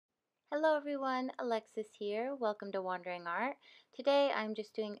Hello everyone, Alexis here. Welcome to Wandering Art. Today I'm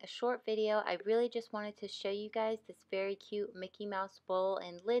just doing a short video. I really just wanted to show you guys this very cute Mickey Mouse bowl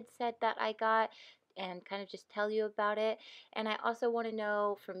and lid set that I got and kind of just tell you about it. And I also want to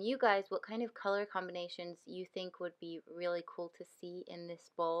know from you guys what kind of color combinations you think would be really cool to see in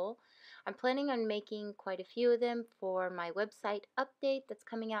this bowl. I'm planning on making quite a few of them for my website update that's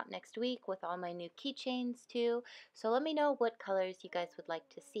coming out next week with all my new keychains too. So let me know what colors you guys would like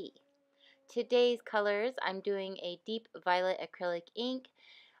to see. Today's colors, I'm doing a deep violet acrylic ink,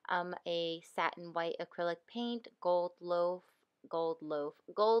 a satin white acrylic paint, gold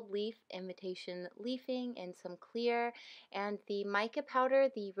leaf imitation leafing, and some clear, and the mica powder,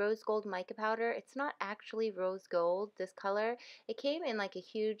 the rose gold mica powder. It's not actually rose gold, this color. It came in like a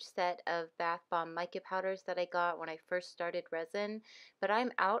huge set of bath bomb mica powders that I got when I first started resin, but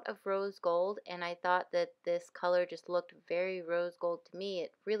I'm out of rose gold, and I thought that this color just looked very rose gold to me.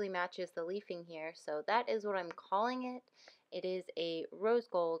 It really matches the leafing here, so that is what I'm calling it. It is a rose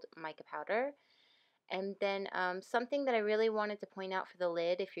gold mica powder. And then something that I really wanted to point out for the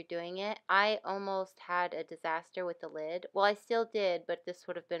lid, if you're doing it, I almost had a disaster with the lid. Well, I still did, but this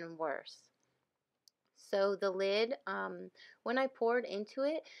would have been worse. So the lid, when I poured into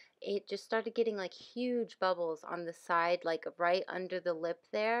it, it just started getting like huge bubbles on the side, like right under the lip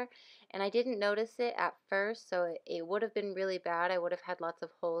there. And I didn't notice it at first, so it would have been really bad. I would have had lots of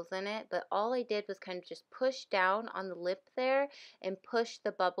holes in it. But all I did was kind of just push down on the lip there and push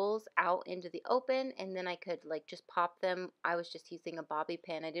the bubbles out into the open. And then I could like just pop them. I was just using a bobby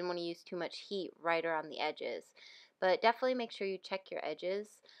pin. I didn't want to use too much heat right around the edges. But definitely make sure you check your edges.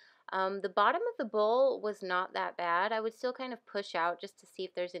 The bottom of the bowl was not that bad. I would still kind of push out just to see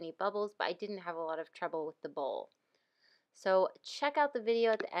if there's any bubbles, but I didn't have a lot of trouble with the bowl. So check out the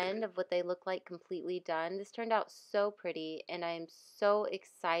video at the end of what they look like completely done. This turned out so pretty, and I am so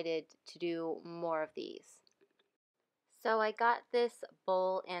excited to do more of these. So I got this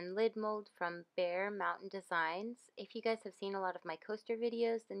bowl and lid mold from Bear Mountain Designs. If you guys have seen a lot of my coaster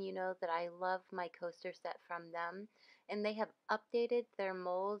videos, then you know that I love my coaster set from them. And they have updated their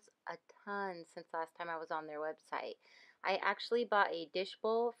molds a ton since last time I was on their website. I actually bought a dish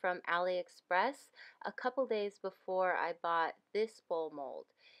bowl from AliExpress a couple days before I bought this bowl mold.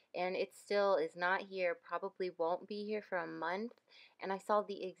 And it still is not here, probably won't be here for a month. And I saw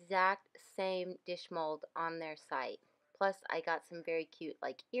the exact same dish mold on their site. Plus, I got some very cute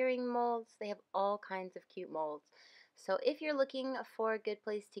like earring molds. They have all kinds of cute molds. So if you're looking for a good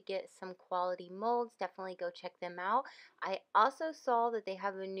place to get some quality molds, definitely go check them out. I also saw that they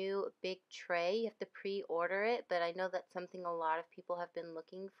have a new big tray. You have to pre-order it, but I know that's something a lot of people have been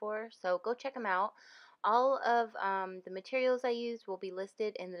looking for. So go check them out. All of the materials I used will be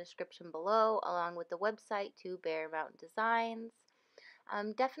listed in the description below, along with the website to Bear Mountain Designs.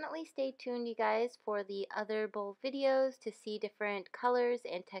 Definitely stay tuned, you guys, for the other bowl videos to see different colors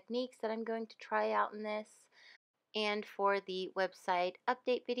and techniques that I'm going to try out in this. And for the website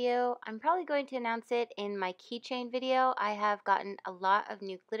update video, I'm probably going to announce it in my keychain video. I have gotten a lot of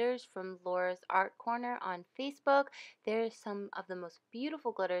new glitters from Laura's Art Corner on Facebook. There's some of the most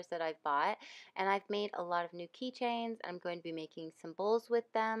beautiful glitters that I've bought, and I've made a lot of new keychains. I'm going to be making some bowls with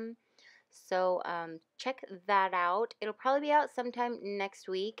them. So check that out. It'll probably be out sometime next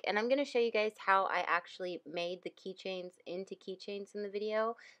week, and I'm going to show you guys how I actually made the keychains into keychains in the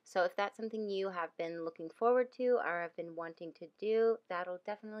video. So if that's something you have been looking forward to or have been wanting to do, that'll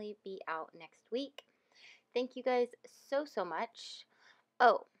definitely be out next week. Thank you guys so much.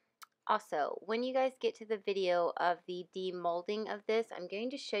 Oh, also, when you guys get to the video of the demolding of this, I'm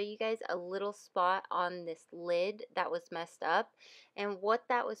going to show you guys a little spot on this lid that was messed up. And what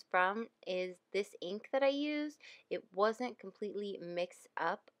that was from is this ink that I used. It wasn't completely mixed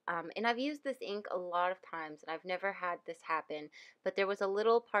up. And I've used this ink a lot of times, and I've never had this happen. But there was a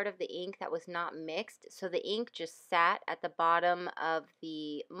little part of the ink that was not mixed, so the ink just sat at the bottom of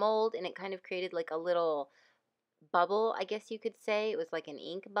the mold, and it kind of created like a little bubble, I guess you could say. It was like an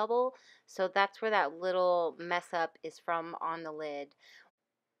ink bubble. So that's where that little mess up is from on the lid.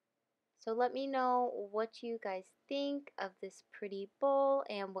 So let me know what you guys think of this pretty bowl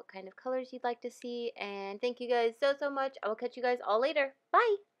and what kind of colors you'd like to see. And thank you guys so much. I will catch you guys all later.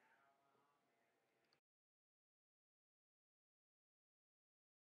 Bye!